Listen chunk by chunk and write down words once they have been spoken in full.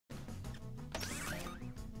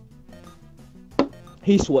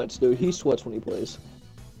He sweats, dude. He sweats when he plays.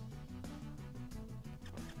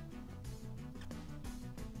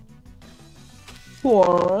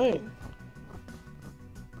 Alright.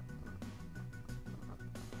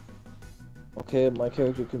 Okay, my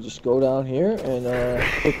character can just go down here and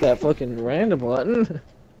click that fucking random button.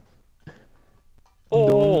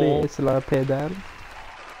 ¿Dónde es la pedal?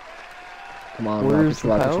 Come on, Where's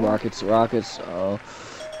rockets, the rockets.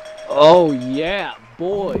 Oh yeah,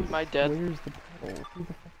 boy. Am I dead? Where's the pedal? Who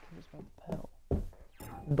the fuck cares about the pedal?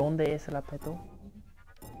 ¿Dónde es la pedal?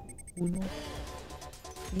 Uno.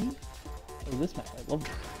 ¿Sí? Oh, this map, I love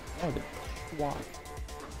it. Oh, the SWAT.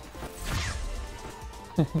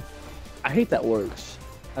 I hate that works.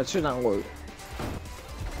 That should not work.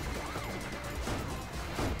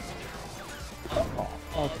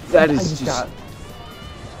 Oh, That I is just...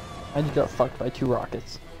 I just got fucked by 2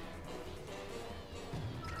 rockets.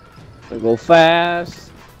 They go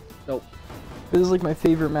fast. Nope. This is like my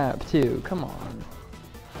favorite map too. Come on.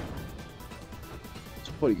 It's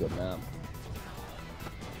a pretty good map.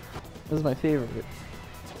 This is my favorite.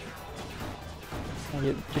 I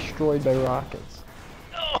get destroyed by rockets.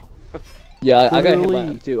 Yeah, I got hit by Literally-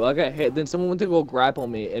 them too. I got hit. Then someone went to go grapple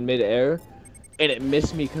me in midair, and it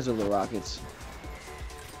missed me because of the rockets.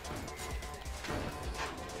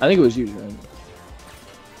 I think it was you, Trent.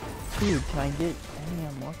 Dude, can I get any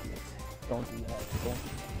unlucky? Don't do that. Don't do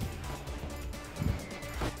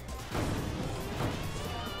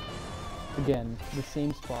that. Again, the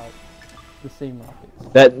same spot, the same rockets.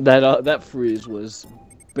 That freeze was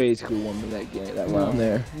basically won me that game, that round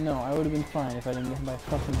there. No, I would have been fine if I didn't get hit by a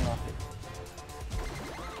fucking rocket.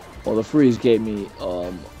 Well, the freeze gave me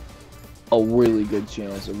a really good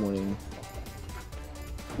chance of winning.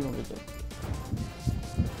 You don't get that.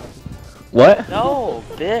 What? No,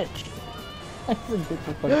 bitch. I said get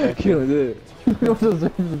the fuck back. Killing it. You don't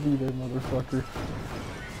deserve to be there, motherfucker.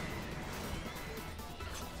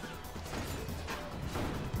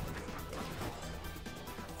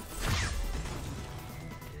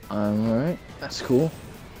 Alright, that's cool.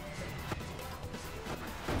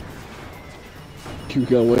 You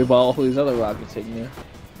got away by all these other rockets hitting you.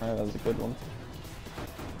 Alright, that was a good one.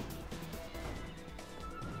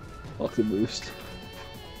 Fuck the boost.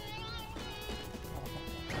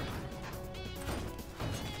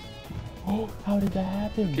 Oh, how did that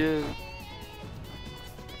happen? Good.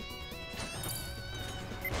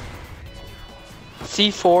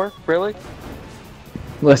 C4? Really?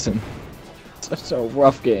 Listen, it's a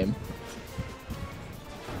rough game.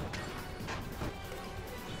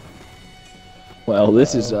 Well,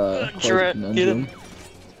 this is quite a Get conundrum. him.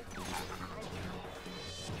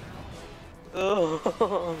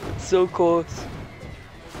 Oh, it's so close.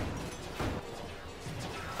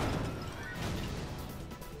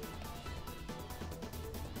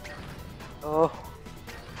 Oh.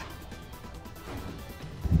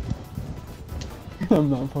 I'm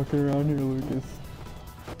not fucking around here, Lucas.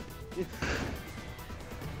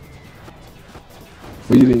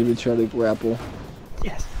 We didn't even try to grapple.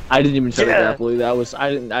 Yes. I didn't even try to Yeah. grapple. That was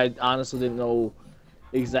I honestly didn't know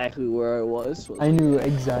exactly where I was. I knew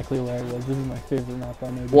exactly where I was. This is my favorite map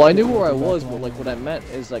on there. Well, I knew where I was, but like what I meant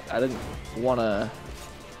is like I didn't want to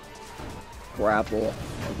grapple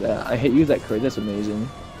like that. I hit you that crate. That's amazing.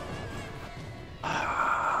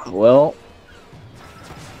 Well,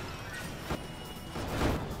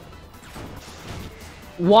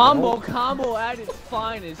 wombo combo at its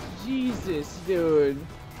finest. Jesus, dude.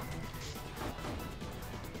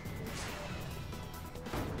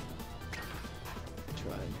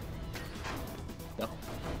 Tried. No.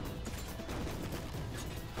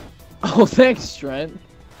 Oh, thanks, Trent.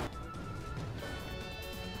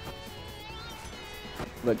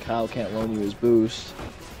 But Kyle can't loan you his boost.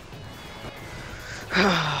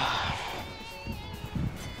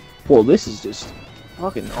 Well, this is just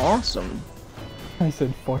fucking awesome. I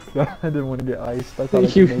said fuck that. I didn't want to get iced. I thought I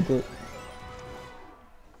You- could make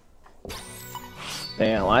it.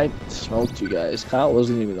 Damn, I smoked you guys. Kyle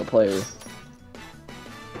wasn't even a player.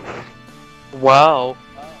 Wow.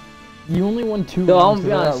 You only won 2 No, rounds I'm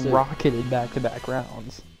because I honest, got dude. rocketed back-to-back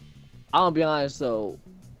rounds. I'll be honest though,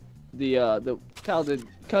 the Kyle,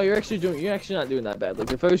 you're actually not doing that bad. Like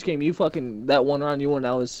the first game, you fucking that one round you won,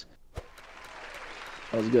 that was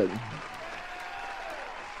good.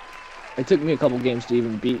 It took me a couple games to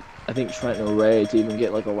even beat, I think Trent and Ray to even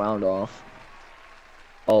get like a round off.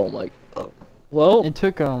 Oh my, well, It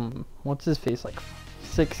took what's his face, like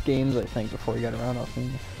 6 games I think before he got a round off me.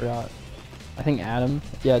 Forgot. I think Adam.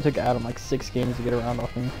 Yeah, it took Adam like 6 games to get a round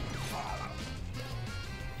off me.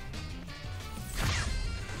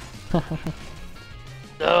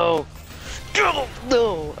 No. Go! No!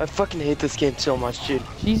 No! I fucking hate this game so much, dude.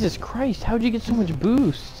 Jesus Christ, how'd you get so much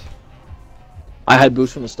boost? I had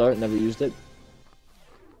boost from the start, never used it.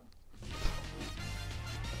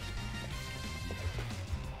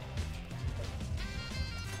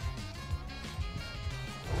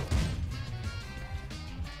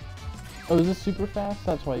 Oh, is this super fast?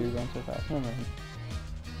 That's why you're going so fast. Never mind.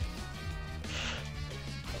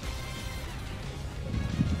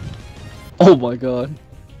 Oh my god.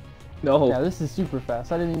 No. Yeah, this is super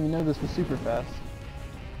fast. I didn't even know this was super fast.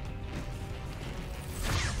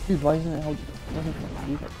 Dude, why isn't it help? Doesn't it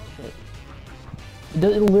do that shit?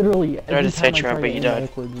 It literally. Tried to Every time set you I up, try but to you aim died.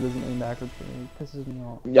 backwards, it doesn't aim backwards for me. It pisses me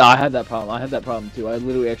off. Yeah, I had that problem. I had that problem too. I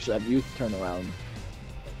literally actually have youth turn around.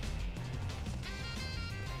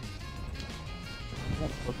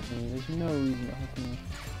 Don't hook me. There's no reason to hook me.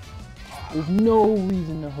 There's no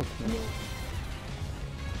reason to hook me.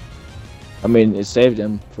 I mean, it saved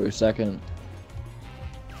him for a second.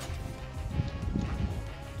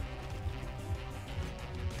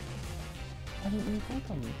 Why didn't you hook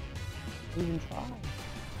him? You even try.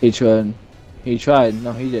 He tried. He tried.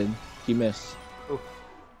 No, he did. He missed. Oh.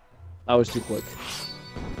 I was too quick.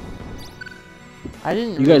 I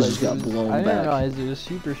didn't. You guys realize just got it was, blown I didn't back. realize it was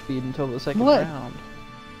super speed until the second What? round.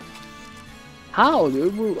 How,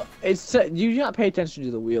 dude? It's you not pay attention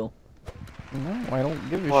to the wheel. No, I don't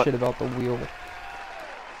give a What? shit about the wheel.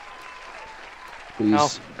 Please Ow.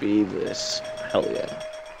 be this. Hell yeah.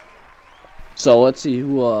 So let's see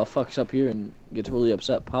who fucks up here and gets really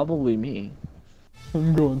upset. Probably me.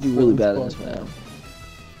 I'm going You're really bad at this, man.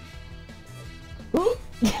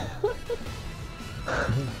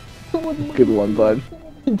 Good one, bud.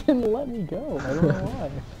 It didn't let me go. I don't know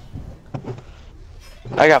why.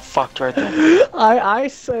 I got fucked right there. I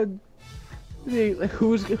said, who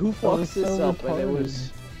was fucks this so up, and it retarded.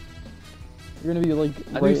 was. You're gonna be like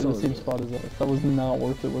I right think in the so. same spot as us. That was not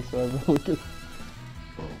worth it whatsoever. Look at.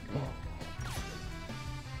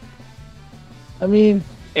 I mean,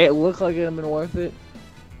 it looked like it had been worth it.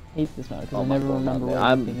 I hate this map because Oh I my never God, remember man. what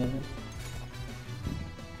I'm- anything in it.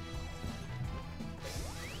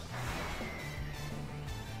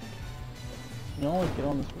 You know, like get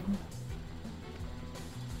on this one.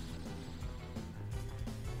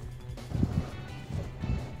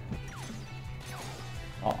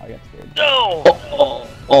 Oh, I got scared. No!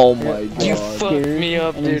 Oh my I god. You got fucked scared me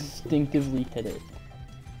up, and dude. instinctively hit it.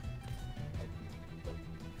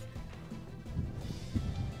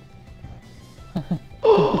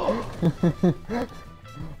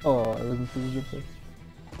 Oh, I wasn't supposed to jump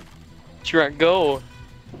Try go.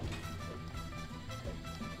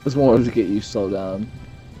 This one was to get you slowed down.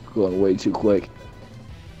 Going way too quick.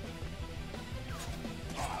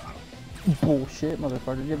 Bullshit,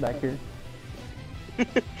 motherfucker, get back here.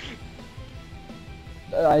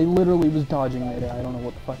 I literally was dodging midair. I don't know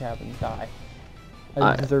what the fuck happened. Die.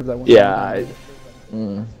 I deserve that one. Yeah,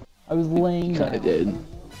 I was laying kinda down. did.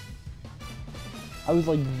 I was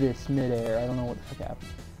like this midair. I don't know what the fuck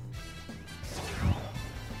happened.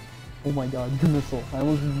 Oh my god, the missile. I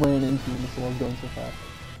almost ran into the missile. I was going so fast.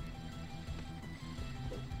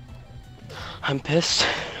 I'm pissed.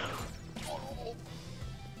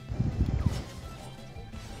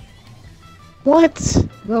 What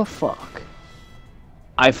the fuck?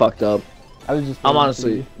 I fucked up. I was just. I'm waiting for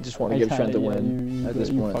honestly you. just want to I give kinda- Trent the yeah, win you, at this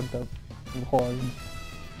you point. fucked up hard.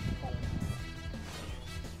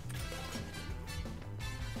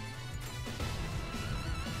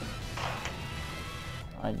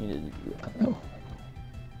 I needed to do that.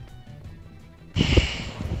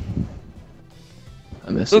 I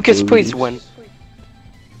missed Lucas, the please boost. win.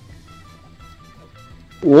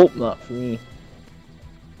 Whoop, not for me.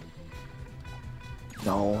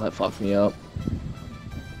 No, that fucked me up.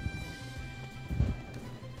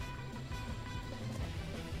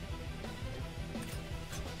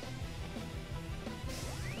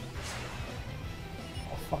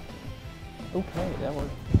 Oh fuck. Okay, that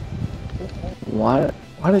worked. Okay. Why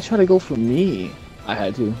did they try to go for me? I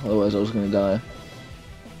had to, otherwise I was gonna die.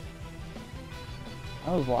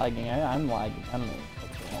 I was lagging. I'm lagging. I don't know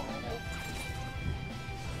what's going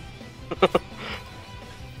on.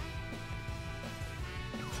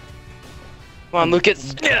 Come on,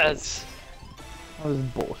 Lucas. Yes! That was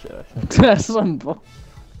bullshit. I should've- That's some bull.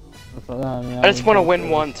 I mean, I just want to win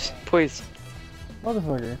bullshit. once, please.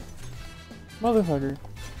 Motherfucker. Motherfucker.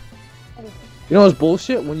 You know what's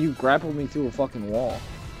bullshit? When you grappled me through a fucking wall.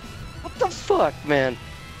 What the fuck, man?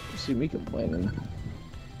 You see me complaining.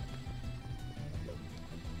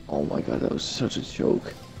 Oh my god, that was such a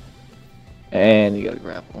joke. And you got a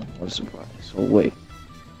grapple. What a surprise. Oh wait.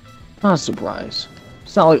 Not a surprise.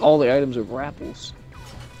 It's not like all the items are grapples.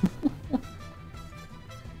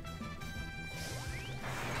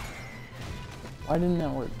 Why didn't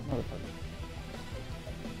that work? Motherfucker.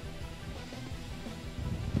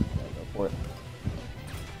 Go for it.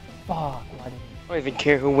 Fuck, why didn't I don't even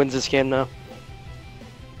care who wins this game now.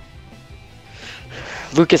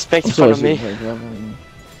 Lucas makes fun of me.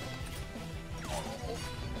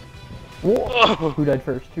 Whoa. Who died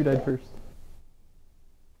first? Who died first?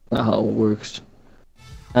 Not how it works.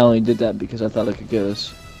 I only did that because I thought I could get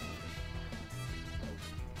us.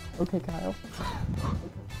 Okay, Kyle.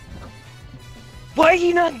 Why are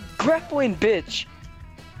you not grappling, bitch?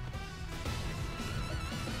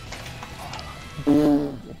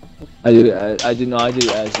 I did it. I didn't know. I did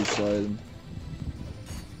it as you said.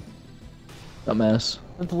 Dumbass.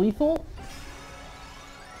 That's lethal?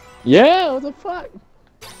 Yeah. What the fuck?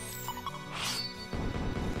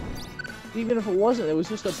 Even if it wasn't, it was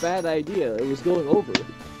just a bad idea. It was going over.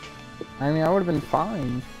 I mean, I would have been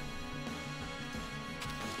fine.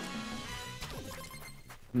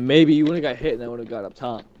 Maybe you wouldn't have got hit and I would have got up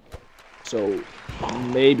top. So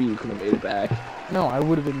maybe you could have made it back. No, I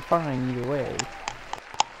would have been fine either way.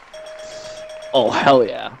 Oh hell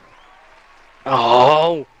yeah!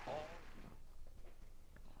 Oh!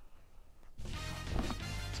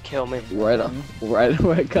 Kill me. Right up, right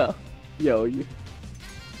where I go. Yo, you.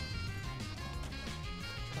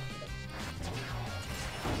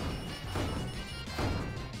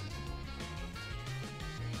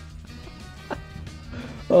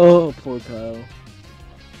 Oh, poor Kyle.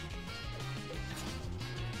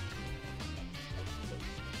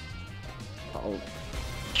 Oh.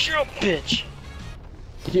 Jump, bitch!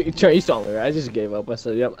 You saw me, right? I just gave up. I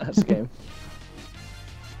said, yep, that's the game.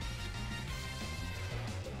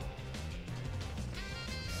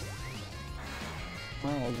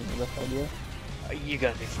 That wasn't the best idea. You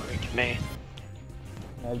gotta be freaking me.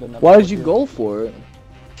 I've done that Why did before, you too. go for it?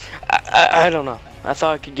 I don't know. I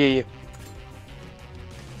thought I could get you.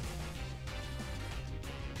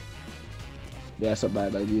 Yeah, that's a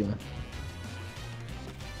bad idea.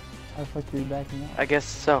 How the fuck are you backing up? I guess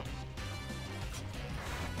so.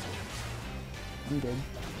 I'm good.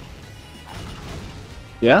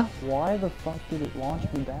 Yeah? Why the fuck did it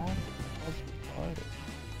launch me back?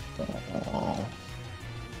 That's retarded. Oh.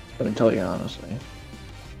 Couldn't tell you honestly.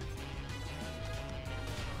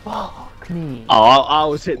 Fuck me. Oh, I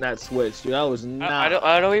was hitting that switch, dude. I was not.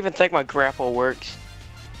 I don't even think my grapple works.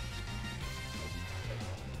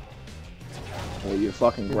 Well, you're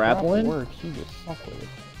fucking Your grappling? grapple works, you just suck with it.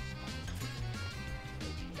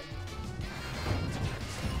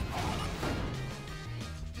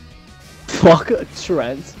 Fuck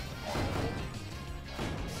Trent.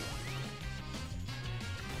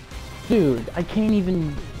 Dude, I can't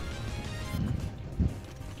even.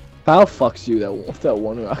 Kyle fucks you that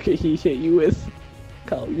one rocket he hit you with.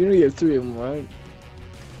 Kyle, you know you have 3 of them, right?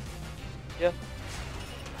 Yeah.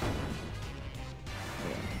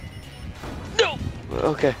 No!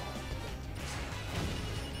 Okay.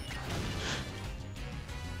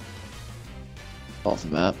 Off the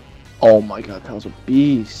map. Oh my god, Kyle's a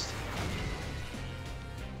beast.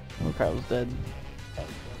 Oh, Kyle's dead.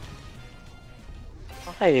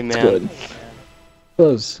 Hey, man. It's good.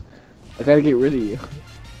 Close. I gotta get rid of you.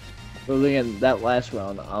 But again, that last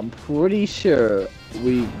round, I'm pretty sure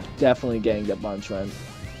we definitely ganged up on Trent.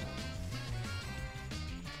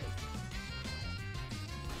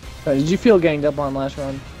 Did you feel ganged up on last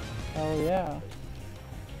round? Oh yeah.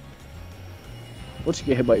 Once you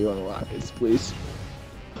get hit by your own rockets, please.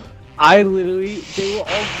 I literally, they were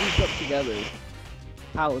all grouped up together.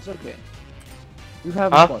 How? It's okay. You're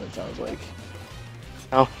having fun, it sounds like.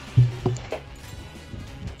 Oh.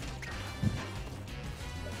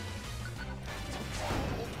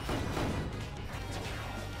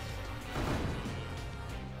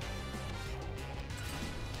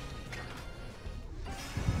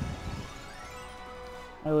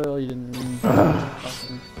 I literally didn't even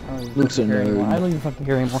fucking, I don't even Luke's a fucking care anymore. nerd. I don't even fucking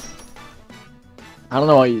care anymore. I don't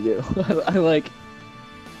know why you do. I like.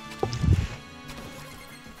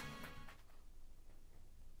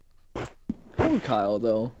 Poor Kyle,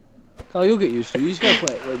 though. Kyle, you'll get used to it. You just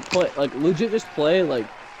gotta play, legit just play, like.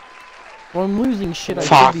 Well, I'm losing shit I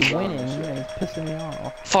Fuck. should be winning, and it's pissing me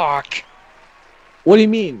off. Fuck. What do you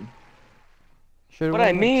mean? Should've What won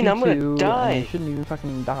I mean, I'm gonna 2-2, and die. I shouldn't even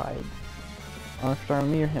fucking died. Unless it's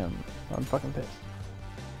me or him. I'm fucking pissed.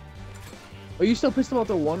 Are you still pissed about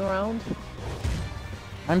the 1 round?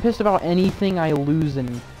 I'm pissed about anything I lose in.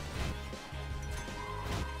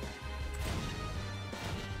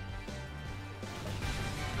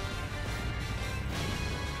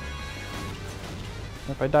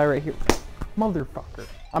 If I die right here, motherfucker,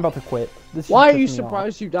 I'm about to quit. This Why are you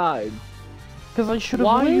surprised you died? Because I should have.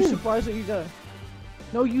 Why are you surprised that you died?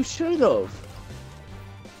 No, you should have.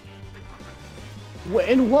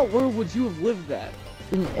 In what world would you have lived that?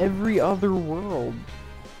 In every other world.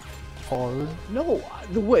 Hard. No,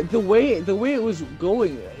 the way it was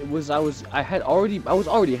going, it was I was already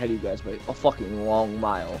ahead of you guys by a fucking long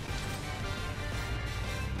mile.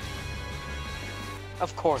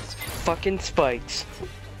 Of course. Fucking spikes.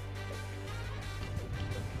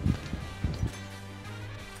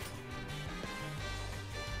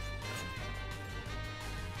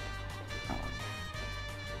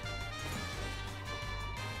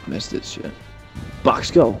 Missed this shit.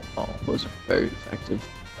 Box go. Oh, those are very effective.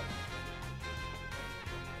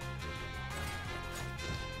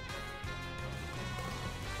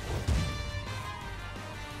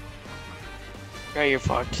 Yeah, you're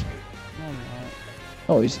fucked. Oh,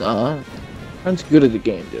 Oh, he's not. Trent's good at the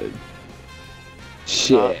game, dude.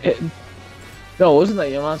 Shit. No, wasn't that?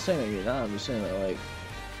 I'm not saying that you're not. I'm just saying that like.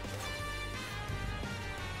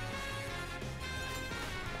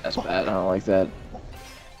 That's bad. I don't like that.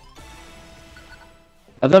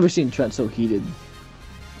 I've never seen Trent so heated.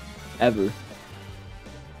 Ever.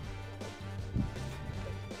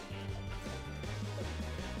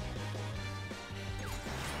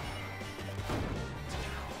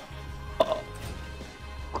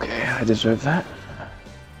 Okay, I deserve that.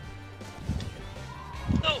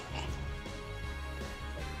 Oh.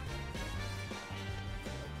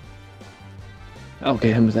 I'll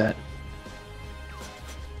get him with that.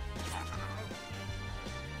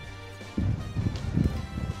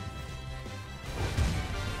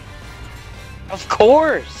 Of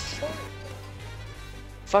course!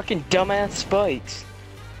 Fucking dumbass spikes.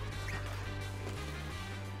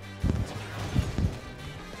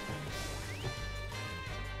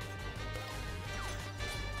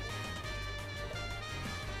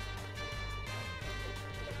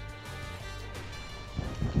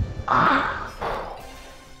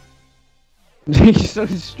 He's so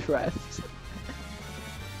stressed.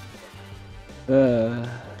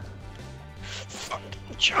 Fucking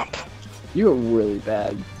jump. You're really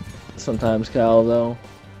bad sometimes, Kyle, though.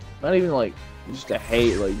 Not even like just a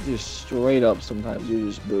hate, like just straight up sometimes you're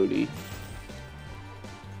just booty.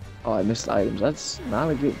 Oh, I missed items. That's not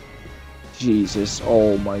a good... Jesus,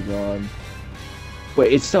 oh my god.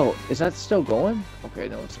 Wait, it's still... Is that still going? Okay,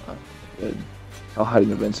 no, it's not. Good. I'll hide in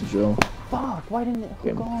the Vincent Joe. Fuck, why didn't it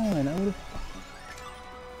hook on? I would've...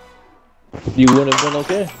 You wouldn't have been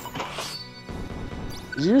okay.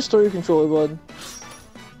 Is you restore your controller, bud?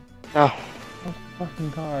 No. That's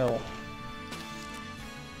fucking Kyle.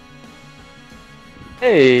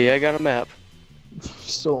 Hey, I got a map.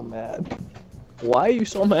 So mad. Why are you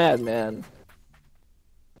so mad, man?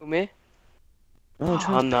 Who, me? Oh,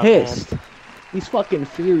 I'm not pissed. mad. He's fucking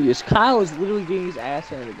furious. Kyle is literally getting his ass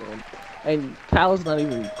handed to him. And Kyle's not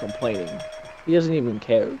even complaining. He doesn't even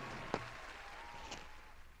care.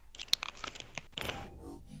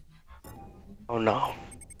 Oh no.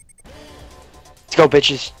 Let's go,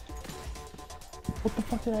 bitches. What the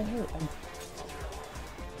fuck did I hit?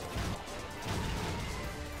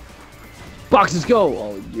 Boxes go!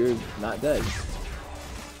 Oh, you're not dead.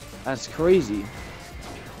 That's crazy.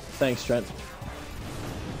 Thanks, Trent.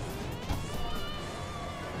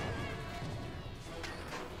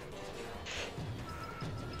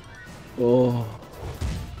 Oh.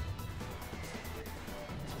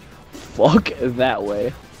 Fuck that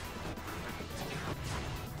way.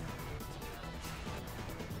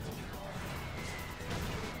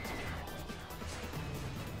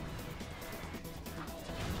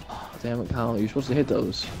 Oh, damn it, Kyle. You're supposed to hit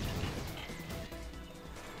those.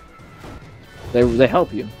 They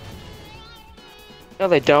help you. No,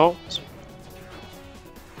 they don't.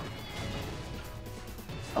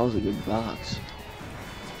 That was a good box.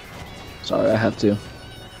 Sorry, I have to.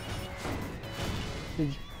 Did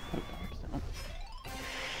you put box down?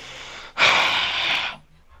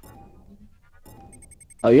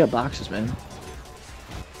 Oh, you got boxes, man.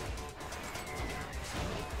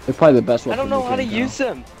 They're probably the best I weapon. don't know you how to can, use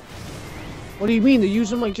them. What do you mean? They use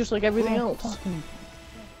them like just like everything Oh, else. fucking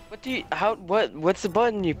What do you, what's the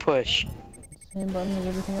button you push? same button as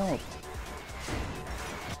everything else.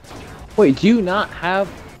 Wait, do you not have?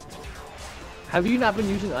 Have you not been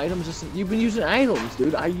using items? You've been using items,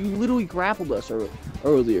 dude. You literally grappled us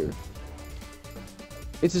earlier.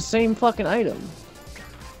 It's the same fucking item.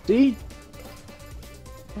 See?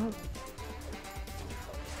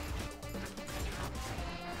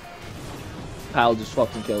 Kyle just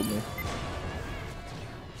fucking killed me.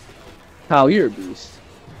 Kyle, you're a beast.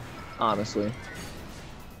 Honestly.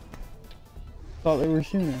 Thought they were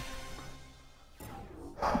sooner.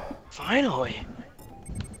 Finally.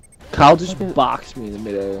 Kyle just Look at- boxed me in the How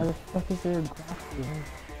midair. the fuck is there a grapple?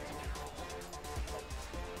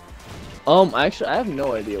 Actually, I have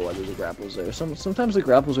no idea why there's a grapples there. Sometimes the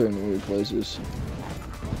grapples are in weird places.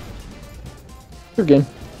 Good game.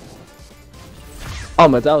 Oh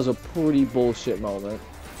man, that was a pretty bullshit moment.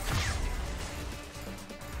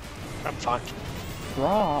 I'm fucked.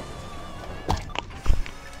 Drop.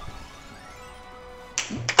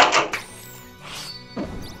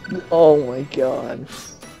 Oh my god.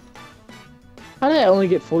 How did I only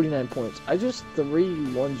get 49 points? I just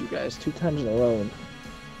 3-1'd you guys 2 times in a row.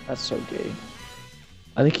 That's so gay.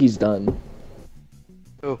 I think he's done.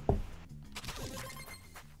 Who?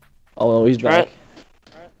 Oh no, he's Trent. back.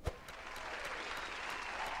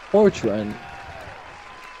 Poor Trent.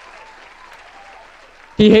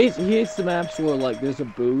 He hates the maps where like there's a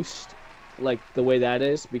boost, like the way that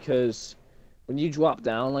is, because when you drop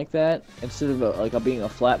down like that, instead of being a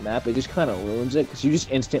flat map, it just kind of ruins it because you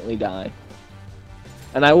just instantly die.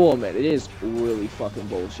 And I will admit, it is really fucking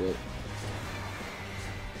bullshit.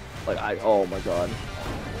 Like oh my god,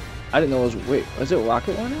 I didn't know it was. Wait, is it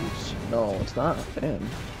rocket runners? No, it's not. Damn.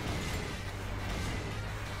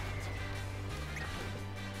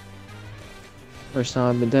 First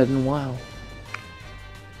time I've been dead in a while.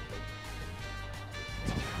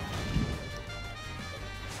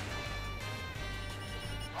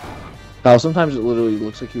 Oh, sometimes it literally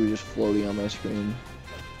looks like you were just floating on my screen.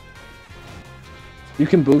 You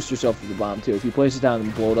can boost yourself with the bomb too. If you place it down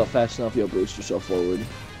and blow it up fast enough, you'll boost yourself forward.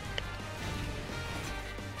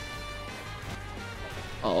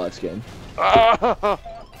 Oh, that's good. You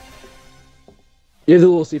have the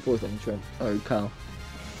little C4 thing, Trent. Or Kyle.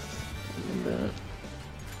 And,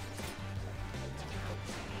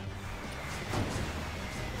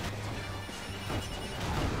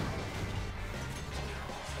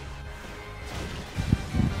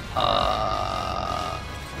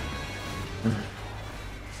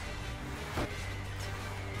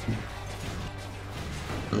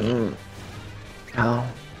 Kyle.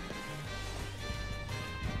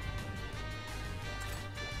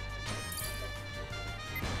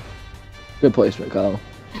 Good placement, Kyle.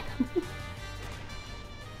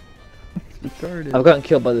 Retarded. I've gotten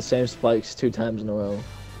killed by the same spikes 2 times in a row.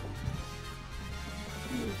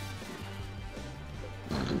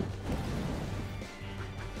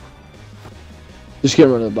 Just get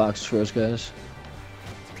rid of the boxes first, guys.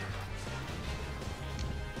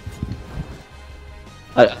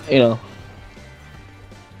 You know.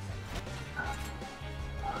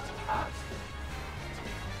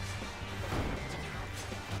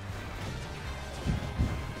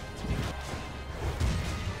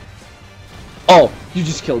 Oh, you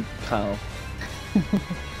just killed Kyle.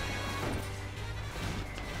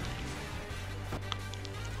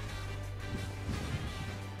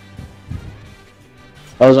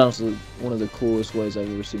 That was honestly one of the coolest ways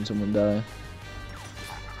I've ever seen someone die.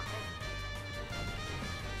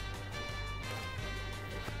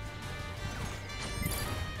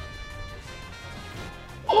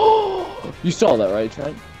 You saw that, right,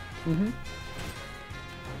 Trent? Mm-hmm.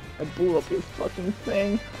 I blew up your fucking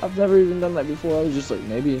thing. I've never even done that before. I was just like,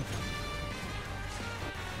 maybe.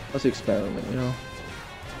 Let's experiment, you know?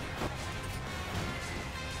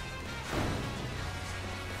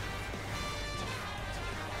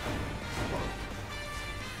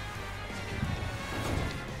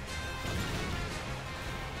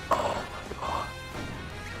 Oh my god.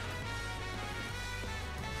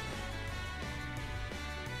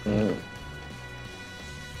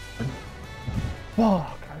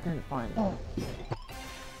 Fuck, I didn't find it.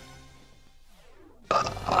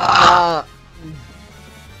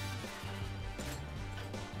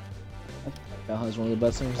 Kyle has one of the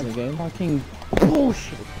best things in the game. Fucking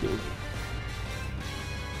bullshit, dude.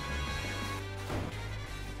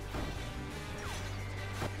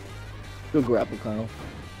 Good grapple, Kyle.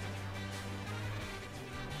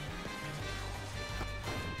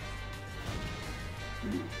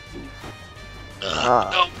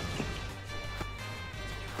 No.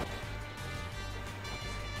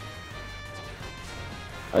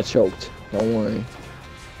 I choked. Don't worry.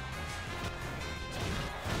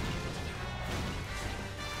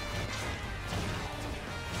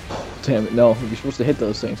 Oh, damn it, no. You're supposed to hit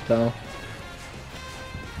those things, Kyle.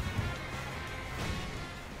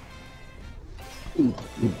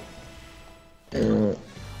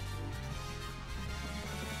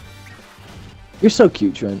 You're so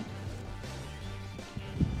cute, Trent.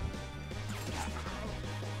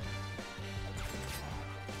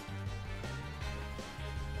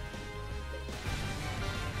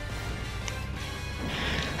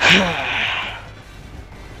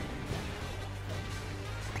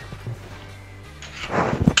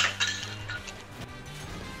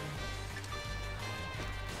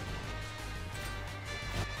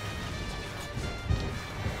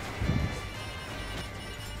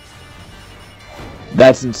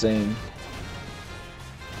 That's insane.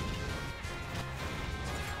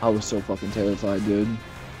 I was so fucking terrified, dude.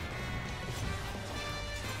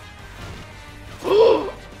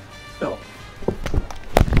 No.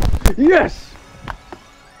 Yes!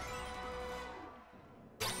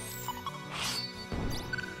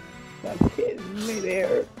 Got hit in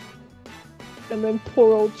midair. And then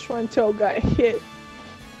poor old Trento got hit.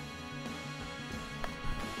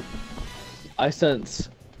 I sense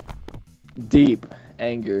deep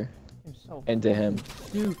anger You're so into him.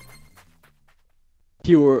 Dude.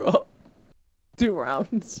 You were up 2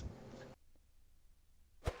 rounds.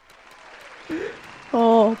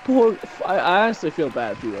 Oh, poor. I honestly feel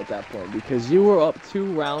bad for you at that point because you were up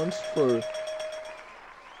 2 rounds for.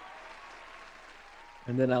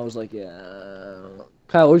 And then I was like, yeah.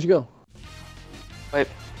 Kyle, where'd you go? Wait.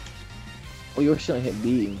 Oh, you were still hit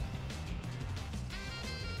B.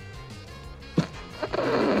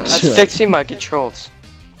 That's fixing my controls.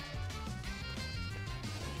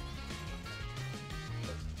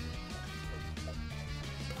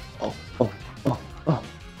 Oh, oh, oh, oh.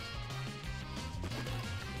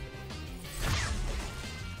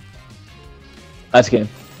 That's game.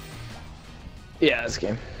 Yeah, that's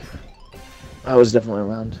game. I was definitely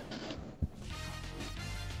around.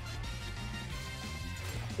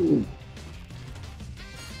 Ooh.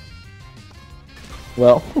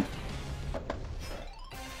 Well.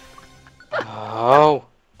 Oh.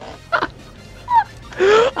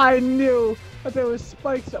 I knew that there was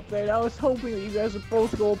spikes up there, and I was hoping that you guys would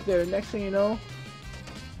both go up there. Next thing you know,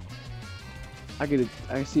 I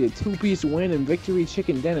see a 2-piece win and victory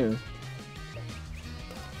chicken dinner.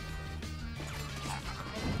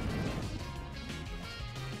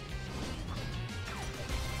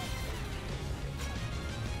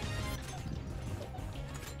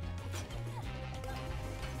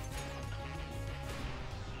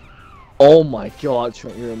 Oh my god,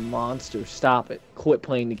 Trent, you're a monster. Stop it. Quit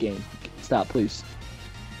playing the game. Stop, please.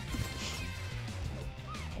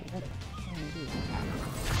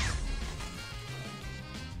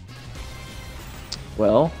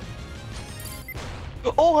 Well.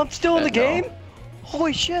 Oh, I'm still in the no. game?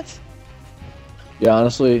 Holy shit. Yeah,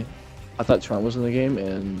 honestly, I thought Trent was in the game,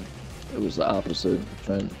 and it was the opposite.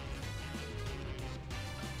 Trent.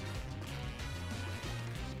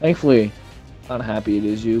 Thankfully, I'm happy it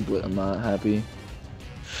is you, but I'm not happy.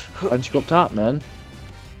 Why don't you go up top, man?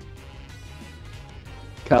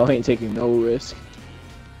 Kyle ain't taking no risk.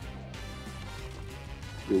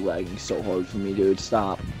 You're lagging so hard for me, dude.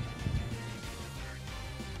 Stop.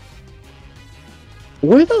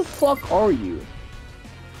 Where the fuck are you?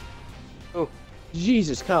 Oh.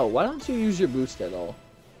 Jesus, Kyle, why don't you use your boost at all?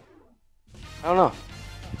 I don't know.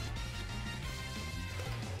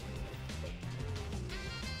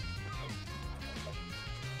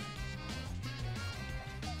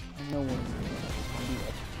 No one.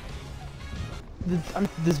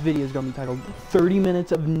 This video is gonna be titled 30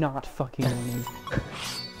 minutes of not fucking winning.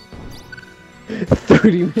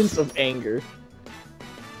 30 minutes of anger.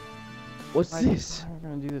 What's this? We're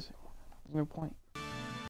gonna do this. There's no point.